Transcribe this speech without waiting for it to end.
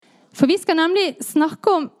For vi skal nemlig snakke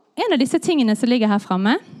om en av disse tingene som ligger her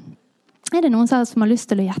fremme. Er det noen som har lyst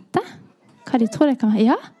til å gjette? Hva de tror det kan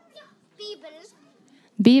være? Ja?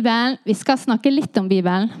 Bibelen. Vi skal snakke litt om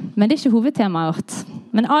Bibelen, men det er ikke hovedtemaet vårt.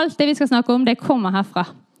 Men alt det vi skal snakke om, det kommer herfra.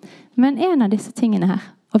 Men en av disse tingene her,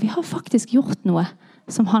 og vi har faktisk gjort noe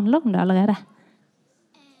som handler om det allerede.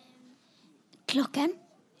 Klokken?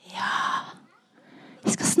 Ja.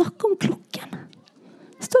 Vi skal snakke om klokken.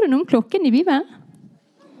 Står det noe om klokken i Bibelen?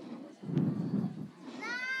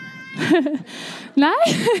 Nei,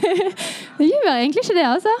 det gjør egentlig ikke det,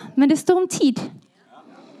 altså. Men det står om tid.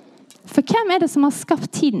 For hvem er det som har skapt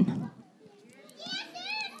tiden?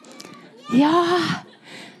 Ja,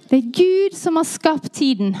 det er Gud som har skapt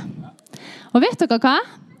tiden. Og vet dere hva?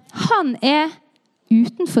 Han er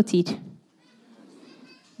utenfor tid.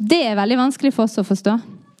 Det er veldig vanskelig for oss å forstå.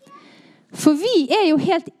 For vi er jo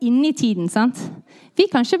helt inne i tiden, sant? Vi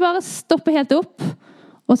kan ikke bare stoppe helt opp,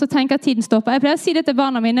 og så tenker at tiden stopper. Jeg pleier å si det til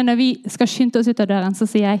barna mine når vi skal skynde oss ut av døren, så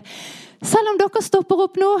sier jeg, selv om dere stopper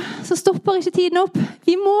opp nå, så stopper ikke tiden opp.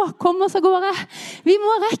 Vi må komme oss av gårde. Vi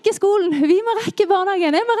må rekke skolen. Vi må rekke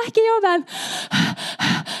barnehagen. Jeg må rekke jobben.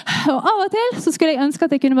 Og av og til så skulle jeg ønske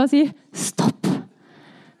at jeg kunne bare si, stopp.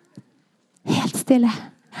 Helt stille.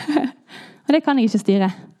 Og det kan jeg ikke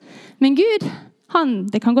styre. Men Gud,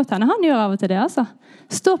 det kan godt hende han gjør av og til det, altså.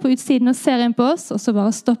 Står på utsiden og ser inn på oss, og så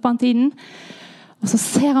bare stopper han tiden. Og så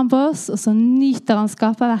ser han på oss, og så nyter han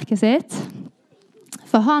skaperverket sitt.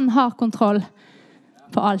 For han har kontroll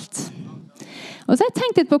på alt. Og så har jeg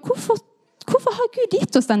tenkt litt på, hvorfor har Gud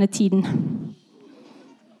gitt oss denne tiden?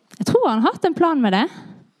 Jeg tror han har hatt en plan med det.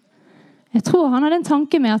 Jeg tror han hadde en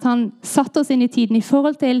tanke med at han satte oss inn i tiden i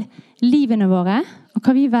forhold til livene våre, og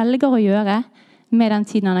hva vi velger å gjøre med den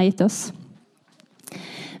tiden han har gitt oss.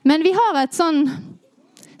 Men vi har et sånn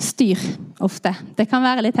styr ofte. Det kan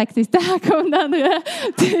være litt hektisk. Der kom den røde.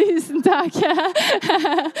 Tusen takk.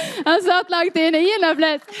 Han satt langt inne. Gi en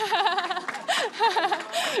applaus.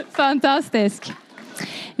 Fantastisk.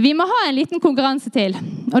 Vi må ha en liten konkurranse til.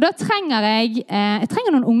 Og da trenger jeg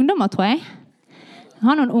trenger noen ungdommer, tror jeg. Jeg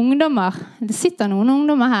har noen ungdommer. Det sitter noen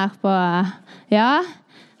ungdommer her på, ja,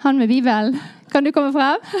 han med Bibelen. Kan du komme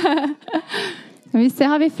frem? Skal vi se,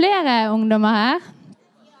 har vi flere ungdommer her?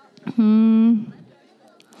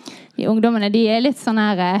 De ungdommene, de er litt sånn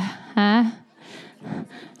her,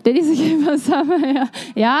 det er de som skriver sammen.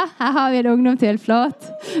 Ja, her har vi en ungdom til, flott.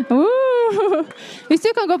 Hvis du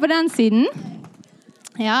kan gå på den siden.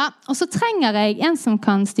 Ja, og så trenger jeg en som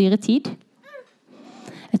kan styre tid.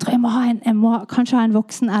 Jeg tror jeg må kanskje ha en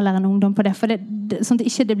voksen eller en ungdom på det, for sånn at det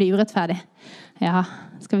ikke blir urettferdig. Ja,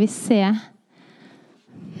 skal vi se.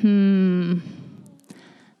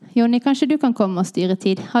 Jonny, kanskje du kan komme og styre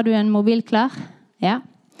tid. Har du en mobil klar? Ja.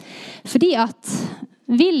 Fordi at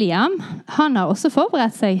William, han har også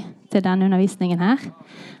forberedt seg til denne undervisningen her.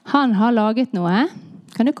 Han har laget noe.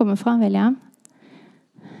 Kan du komme frem, William?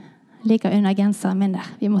 Ligger under genseren min der.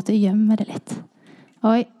 Vi måtte gjemme det litt.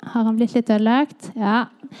 Oi, har han blitt litt ødelagt? Ja.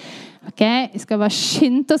 Ok, vi skal bare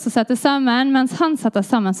skynde oss å sette sammen. Mens han setter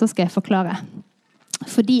sammen, så skal jeg forklare.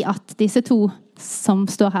 Fordi at disse to som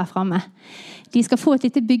står her fremme, de skal få et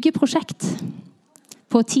lite byggeprosjekt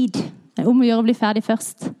på tid. Det er om å gjøre å bli ferdig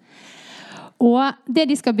først. Og det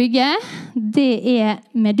de skal bygge, det er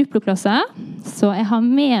med duploklosser. Så jeg har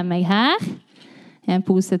med meg her en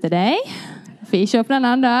pose til deg. For ikke åpne den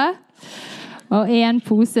enda. Og en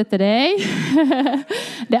pose til deg.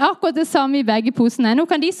 Det er akkurat det samme i begge posene. Nå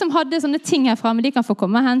kan de som hadde sånne ting her fremme, de kan få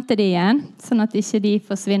komme og hente de igjen. Sånn at ikke de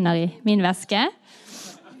forsvinner i min veske.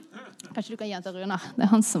 Kanskje du kan gi den til Runar. Det er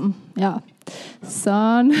han som, ja.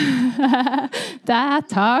 Sånn. Der,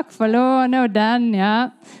 takk for lånet og den,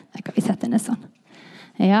 ja. Der kan vi sette ned sånn.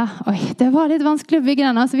 Ja, oi, det var litt vanskelig å bygge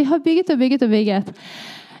den. Altså, vi har bygget og bygget og bygget.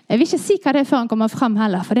 Jeg vil ikke si hva det er før han kommer frem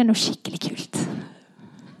heller, for det er noe skikkelig kult.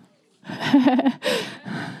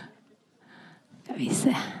 Skal vi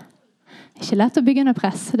se. Det er ikke lett å bygge under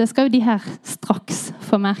press. Det skal jo de her straks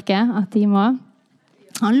få merke at de må.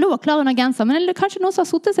 Han lå klar under genser, men det er kanskje noen som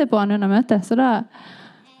har suttet seg på han under møtet, så da...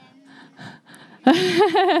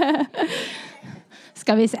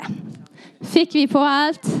 Skal vi se. Fikk vi på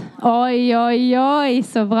alt? Oi, oi, oi,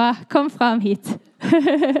 så bra. Kom frem hit.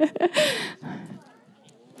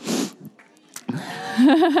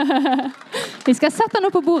 Vi skal sette den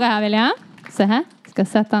opp på bordet her, William. Se her. Vi skal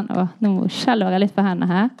sette den. Åh, nå skjeller jeg litt på hendene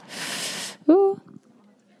her.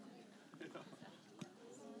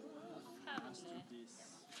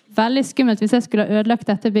 Veldig skummelt hvis jeg skulle ha ødelagt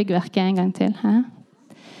dette byggverket en gang til. Hæ?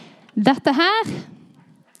 Dette her,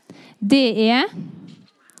 det er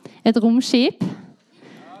et romskip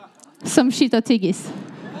som skyter tyggis.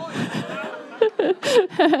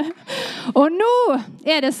 Og nå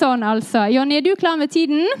det sånn altså. Jonny, du klar med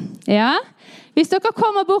tiden? Ja. Hvis dere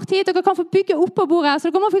kommer bort hit, dere kan få bygge opp på bordet her, så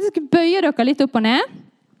dere må faktisk bøye dere litt opp og ned.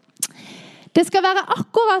 Det skal være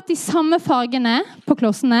akkurat de samme fargene på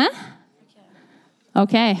klossene.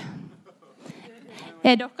 Ok.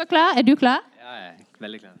 Dere klar? Du klar? Ja, jeg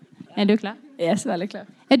veldig klar. Du klar? Yes, veldig klar.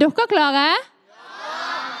 Dere klare?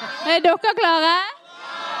 Ja! Dere klare? Ja!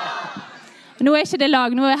 Nå ikke det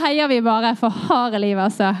lag, nå heier vi bare for harde liv,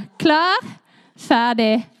 altså. Klar,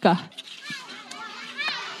 ferdig, gå.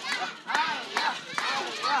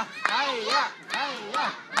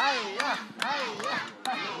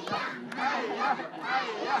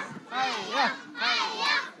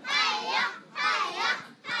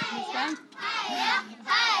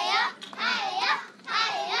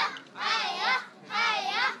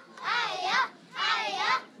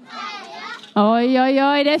 Oi, oi,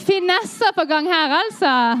 oi, det finesser på gang her,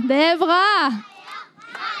 altså. Det bra.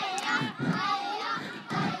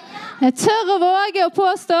 Jeg tør å våge å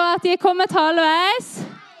påstå at de kommet halvveis.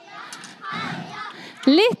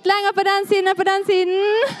 Litt lenger på den siden og på den siden.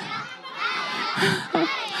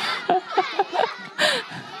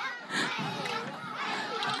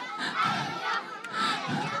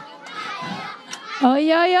 Oi,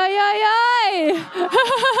 oi, oi, oi, oi!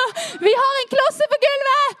 Vi har en klosse på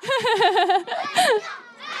gulvet!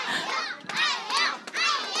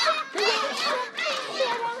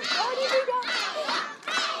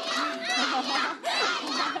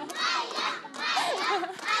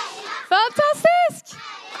 Fantastisk!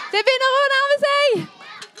 Det begynner å nærme seg!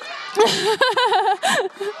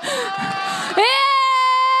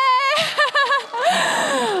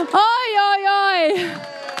 Oi, oi, oi!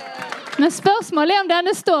 Men spørsmålet om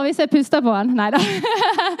denne står hvis jeg puster på den. Neida.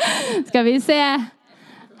 Skal vi se.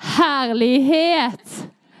 Herlighet.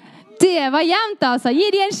 Det var jevnt, altså.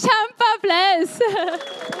 Gi de en kjempeapplaus.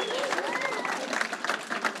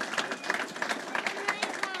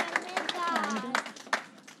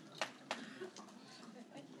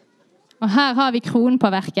 Og her har vi kronen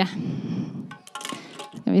på verket.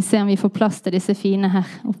 Skal vi se om vi får plass til disse fine her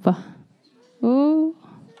oppe.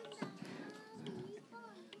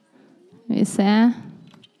 Vi ser.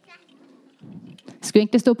 Skulle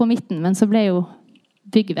egentlig stå på midten, men så ble jo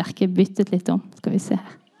byggverket byttet litt om. Skal vi se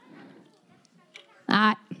her.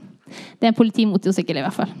 Nei, det en politimotorsykkel i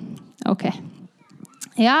hvert fall. Ok.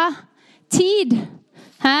 Ja, tid.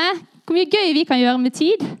 Hæ? Hvor mye gøy vi kan gjøre med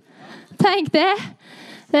tid. Tenk det.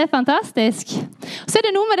 Det fantastisk. Så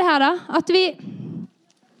det noe med det her da, at vi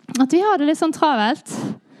har det litt sånn travelt.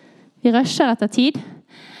 Vi rusher etter tid.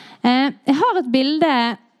 Jeg har et bilde.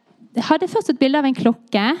 Jeg hadde først et bilde av en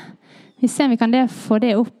klokke. Vi ser om vi kan få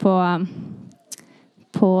det opp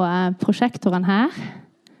på prosjektoren her.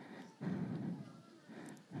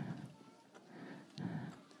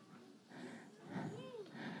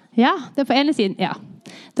 Ja, det på ene siden. Ja,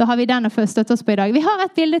 da har vi den å støtte oss på i dag. Vi har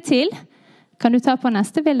et bilde til. Kan du ta på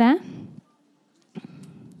neste bilde?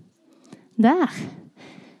 Der.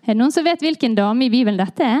 Det noen som vet hvilken dame i Bibelen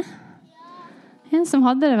dette er? En som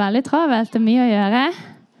hadde det veldig travelt og mye å gjøre.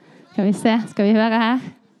 Skal vi se, skal vi høre her?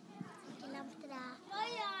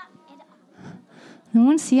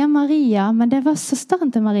 Noen sier Maria, men det var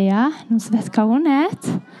søsteren til Maria. Noen som vet hva hun het?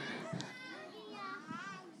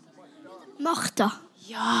 Martha.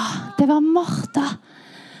 Ja, det var Martha.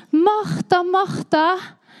 Martha,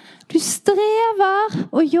 du strever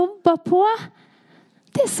og jobber på.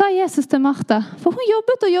 Det sa Jesus til Martha, for hun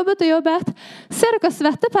jobbet og jobbet og jobbet. Ser dere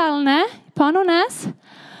svetteperlene i pannen hennes?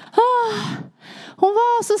 Hun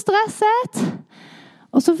var så stresset.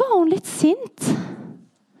 Og så var hun litt sint.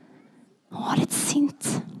 Hun var litt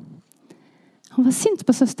sint. Hun var sint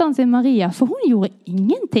på søsteren sin Maria, for hun gjorde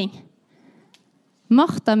ingenting.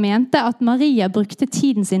 Martha mente at Maria brukte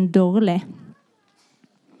tiden sin dårlig.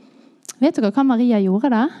 Vet dere hva Maria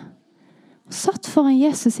gjorde da? Hun satt foran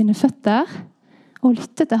Jesus sine føtter og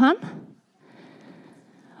lyttet til han.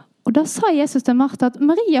 Og da sa Jesus til Martha at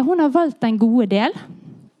Maria, hun har valgt en gode del.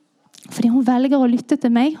 Fordi hun velger å lytte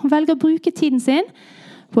til meg. Hun velger å bruke tiden sin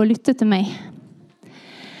på å lytte til meg.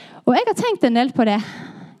 Og jeg har tenkt en del på det.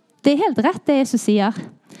 Det er helt rett det Jesus sier.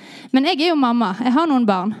 Men jeg er jo mamma. Jeg har noen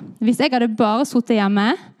barn. Hvis jeg hadde bare suttet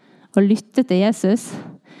hjemme og lyttet til Jesus,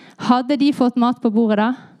 hadde de fått mat på bordet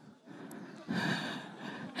da?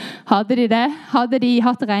 Hadde de det? Hadde de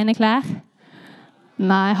hatt rene klær?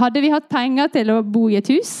 Nei. Hadde vi hatt penger til å bo i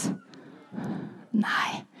et hus?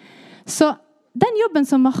 Nei. Så den jobben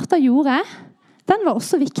som Martha gjorde, den var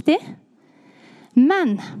også viktig.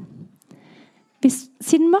 Men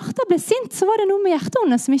siden Martha ble sint, så var det noe med hjertet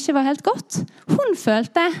hennes som ikke var helt godt. Hun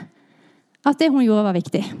følte at det hun gjorde var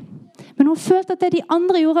viktig. Men hun følte at det de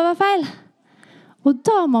andre gjorde var feil. Og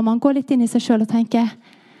da må man gå litt inn i seg selv og tenke,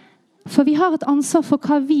 for vi har et ansvar for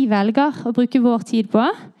hva vi velger å bruke vår tid på,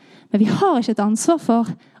 men vi har ikke et ansvar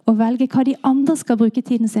for å velge hva de andre skal bruke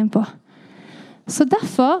tiden sin på. Så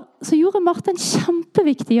derfor så gjorde Martha en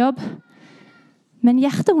kjempeviktig jobb, men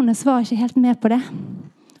hjertet hennes var ikke helt med på det.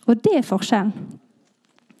 Og det er forskjellen.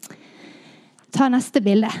 Ta neste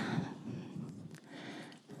bilde.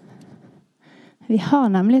 Vi har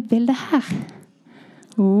nemlig et bilde her.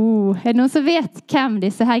 Er det noen som vet hvem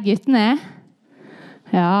disse her guttene er?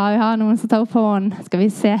 Ja, vi har noen som tar opp hånden. Skal vi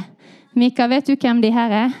se. Mika, vet du hvem de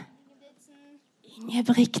her er?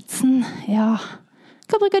 Ingebrigtsen. Ja.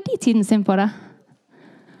 Hva bruker de tiden sin på det?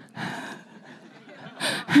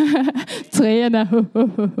 Trener.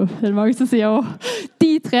 Det er mange som sier,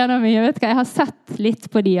 de trener mye. Vet du hva, jeg har sett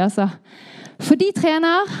litt på de, altså. For de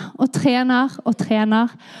trener, og trener, og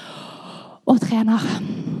trener, og trener.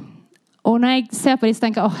 Og når jeg ser på de, så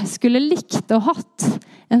tenker jeg, jeg skulle likt å hatt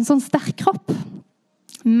en sånn sterk kropp.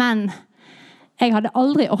 Men jeg hadde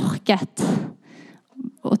aldri orket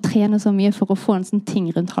å trene så mye for å få en sånn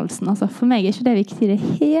ting rundt halsen. Altså, for meg er ikke det viktig i det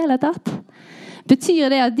hele tatt.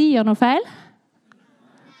 Betyr det at de gjør noe feil?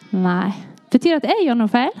 Nei. Betyr det at jeg gjør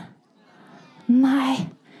noe feil? Nei.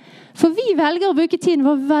 For vi velger å bruke tiden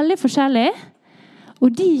vår veldig forskjellig, og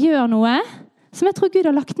de gjør noe som jeg tror Gud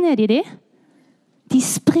har lagt ned i de. De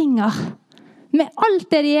springer med alt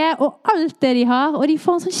det de er, og alt det de har, og de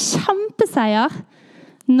får en sånn kjempeseier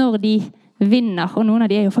når de vinner. Og noen av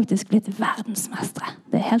de er jo faktisk blitt verdensmestre.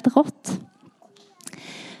 Det er helt rått.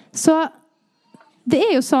 Så det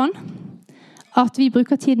er jo sånn at vi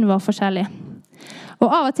bruker tiden vår forskjellig. Og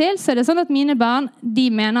av og til så er det sånn at mine barn, de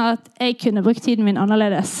mener at jeg kunne brukt tiden min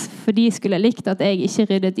annerledes. For de skulle likt at jeg ikke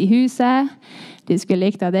ryddet i huset. De skulle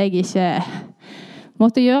likt at jeg ikke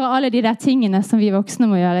måtte gjøre alle de der tingene som vi voksne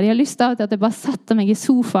må gjøre. De har lyst til at jeg bare setter meg i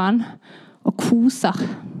sofaen og koser.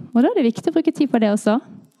 Og da er det viktig å bruke tid på det også.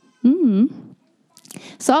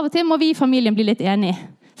 Så av og til må vi i familien bli litt enige.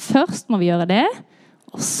 Først må vi gjøre det,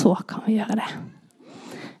 og så kan vi gjøre det.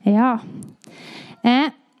 Ja.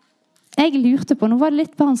 Jeg lurte på, nå var det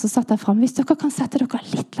litt barn som satt der fremme, hvis dere kan sette dere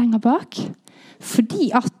litt lenger bak, fordi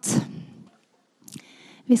at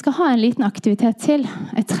vi skal ha en liten aktivitet til.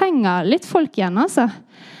 Jeg trenger litt folk igjen, altså.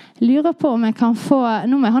 Jeg lurer på om jeg kan få,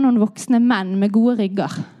 nå må jeg ha noen voksne menn med gode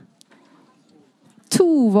rygger. 2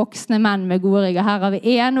 voksne menn med gode rygger. Her har vi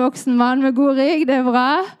 1 voksen mann med god rygg, det er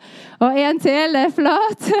bra. Og 1 til, det er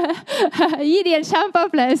flott. Gi de en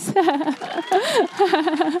kjempeapplaus.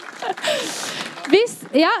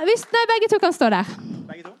 Nei, begge 2 kan stå der.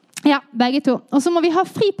 Begge 2? Ja, begge 2. Og så må vi ha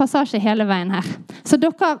fri passasje hele veien her. Så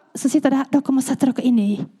dere som sitter der, dere må sette dere inn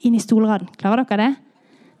i stolraden. Klarer dere det?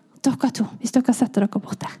 Dere 2, hvis dere setter dere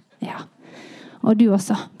bort der. Ja. Og du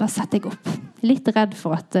også, bare sett deg opp. Litt redd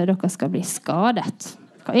for at dere skal bli skadet.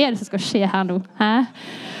 Hva er det som skal skje her nå? Hæ?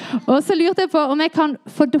 Og så lurte jeg på om jeg kan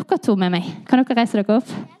få dere 2 med meg. Kan dere reise dere opp?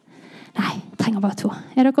 Nei, jeg trenger bare 2.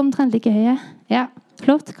 Er dere omtrent like høye? Ja,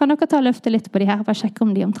 flott. Kan dere ta og løfte litt på de her? Bare sjekke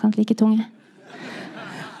om de er omtrent like tunge.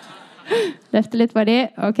 Løfte litt på de,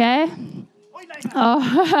 ok. Ja,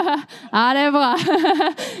 det er bra.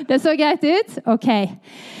 Det så greit ut. Ok.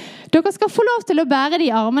 Dere skal få lov til å bære de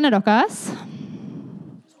armene deres.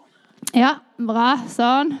 Ja, bra.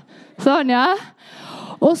 Sånn. Sånn, ja.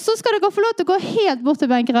 Og så skal dere få lov til å gå helt bort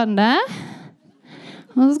til benkrandene.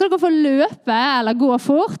 Og så skal dere få løpe, eller gå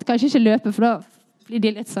fort. Kanskje ikke løpe, for da blir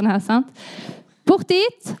de litt sånn her, sant? Bort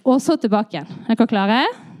dit, og så tilbake igjen. Er dere klare?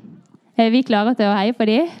 Er vi klare til å heie på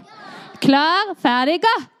de? Klar, ferdig,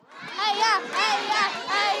 gå! Heia, heia,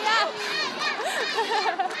 heia!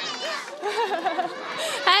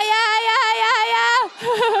 Heia, heia, heia,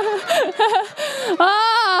 heia!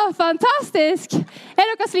 Fantastisk! Er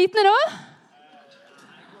dere slitne nå?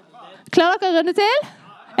 Klarer dere å runde til?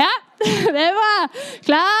 Ja, det er bra.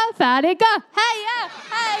 Klar, ferdig, gå! Heia,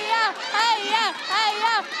 heia, heia,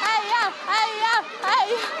 heia, heia, heia,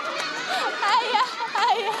 heia, heia,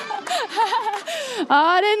 heia.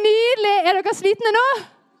 Det er nydelig. Er dere slitne nå?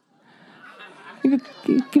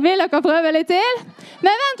 Vil dere prøve litt til?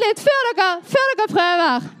 Men vent litt, før dere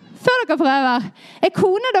prøver. Er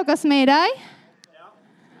kone deres med i dag?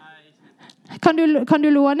 Kan du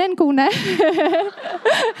låne en kone?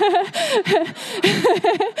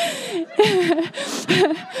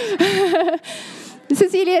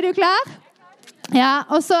 Cecilie, er du klar? Ja,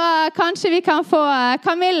 og så kanskje vi kan få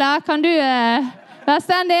Camilla, kan du være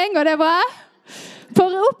standing? Går det bra?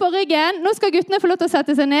 Opp på ryggen. Nå skal guttene få lov til å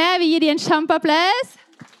sette seg ned. Vi gir dem en kjempeapplaus.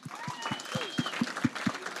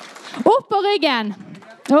 Opp på ryggen.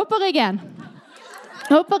 Opp på ryggen.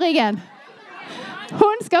 Opp på ryggen.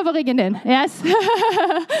 Hun skal på ryggen din. Yes.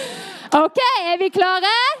 Ok, er vi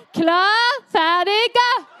klare? Klar, ferdig, gå!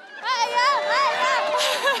 Heia, heia!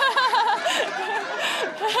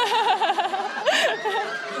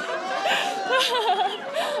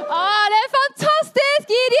 Det er fantastisk!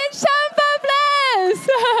 Gi de en kjempeapplaus!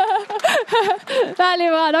 Veldig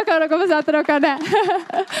bra, da kan dere få sette dere ned.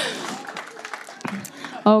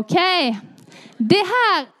 Ok,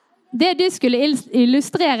 det du skulle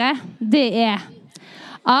illustrere, det er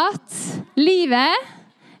at livet,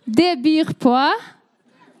 det byr på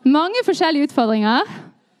mange forskjellige utfordringer.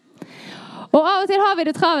 Og av og til har vi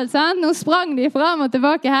det travelt, sant? Nå sprang de frem og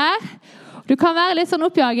tilbake her. Du kan være litt sånn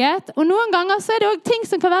oppjaget, og noen ganger så er det også ting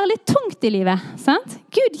som kan være litt tungt i livet, sant?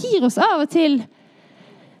 Gud gir oss av og til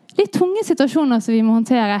litt tunge situasjoner som vi må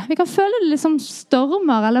håndtere. Vi kan føle det liksom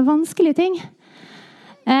stormer eller vanskelige ting.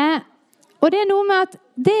 Og det er noe med at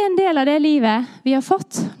det er en del av det livet vi har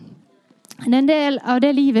fått. Det er en del av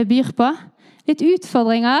det livet byr på. Litt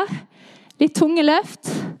utfordringer, litt tunge løft.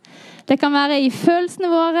 Det kan være i følelsene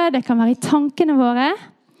våre, det kan være i tankene våre.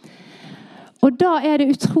 Og da er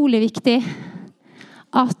det utrolig viktig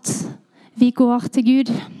at vi går til Gud.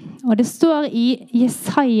 Og det står i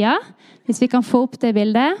Jesaja, hvis vi kan få opp det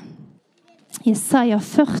bildet, Jesaja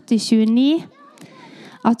 40:29,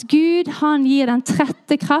 at Gud, han gir den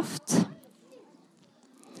trette kraft,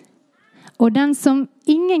 og den som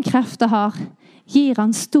ingen krefter har, gir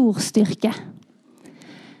han stor styrke.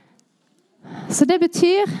 Så det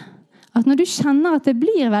betyr at når du kjenner at det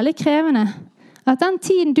blir veldig krevende, at den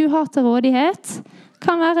tiden du har til rådighet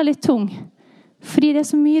kan være litt tung, fordi det er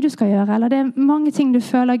så mye du skal gjøre, eller det er mange ting du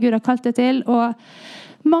føler Gud har kalt deg til, og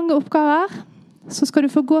mange oppgaver, så skal du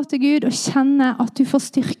få gå til Gud og kjenne at du får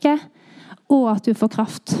styrke, og at du får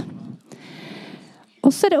kraft. Og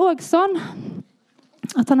så er det også sånn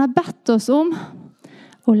at han har bedt oss om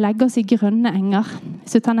å legge oss i grønne enger.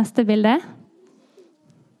 Hvis du tar neste bilde.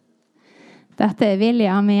 Dette er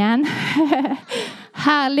William igjen.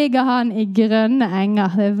 Her ligger han i grønne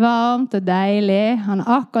enger. Det er varmt og deilig. Han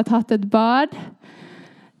har akkurat hatt et bad.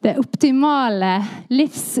 Det optimale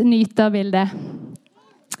livsnyterbildet.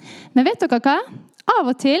 Men vet dere hva?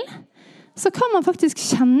 Av og til så kan man faktisk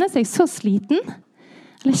kjenne seg så sliten,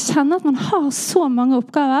 eller kjenne at man har så mange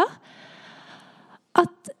oppgaver,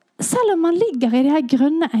 at selv om man ligger i de her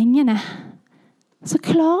grønne engene, så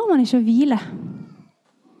klarer man ikke å hvile.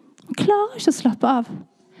 Man klarer ikke å slappe av.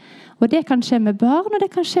 Og det kan skje med barn, og det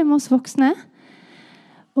kan skje med oss voksne.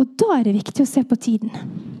 Og da er det viktig å se på tiden.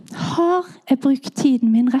 Har jeg brukt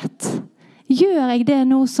tiden min rett? Gjør jeg det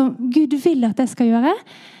nå som Gud vil at jeg skal gjøre?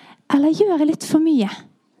 Eller gjør jeg litt for mye?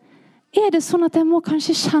 Er det sånn at jeg må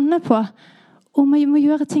kanskje kjenne på om jeg må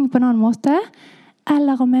gjøre ting på en annen måte,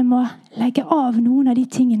 eller om jeg må legge av noen av de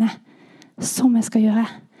tingene som jeg skal gjøre?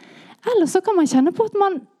 Eller så kan man kjenne på at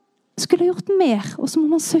man skulle gjort mer, og så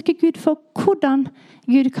må man søke Gud for hvordan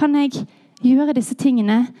Gud kan jeg gjøre disse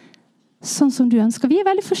tingene sånn som du ønsker. Vi er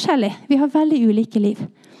veldig forskjellige. Vi har veldig ulike liv.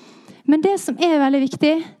 Men det som er veldig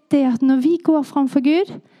viktig, det er at når vi går fram for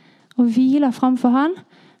Gud og hviler fram for han,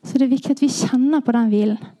 så er det viktig at vi kjenner på den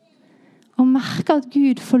hvilen. Og merker at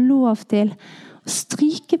Gud får lov til å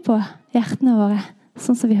stryke på hjertene våre,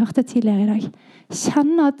 sånn som vi hørte tidligere i dag.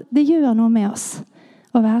 Kjenne at det gjør noe med oss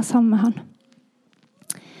å være sammen med han.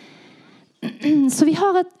 Så vi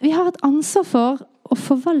har et ansvar for å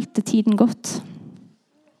forvalte tiden godt.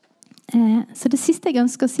 Så det siste jeg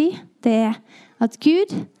ønsker å si, det er at Gud,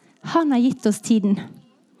 han har gitt oss tiden.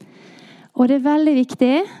 Og det er veldig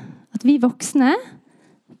viktig at vi voksne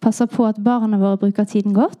passer på at barna våre bruker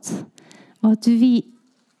tiden godt, og at vi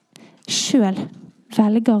selv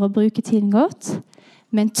velger å bruke tiden godt,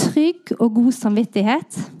 med en trygg og god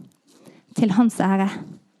samvittighet til hans ære.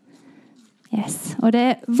 Yes. Og det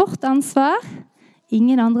er vårt ansvar,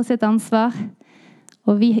 ingen andre sitt ansvar,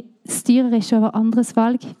 og vi styrer ikke over andres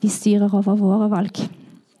valg, vi styrer over våre valg.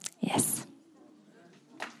 Yes.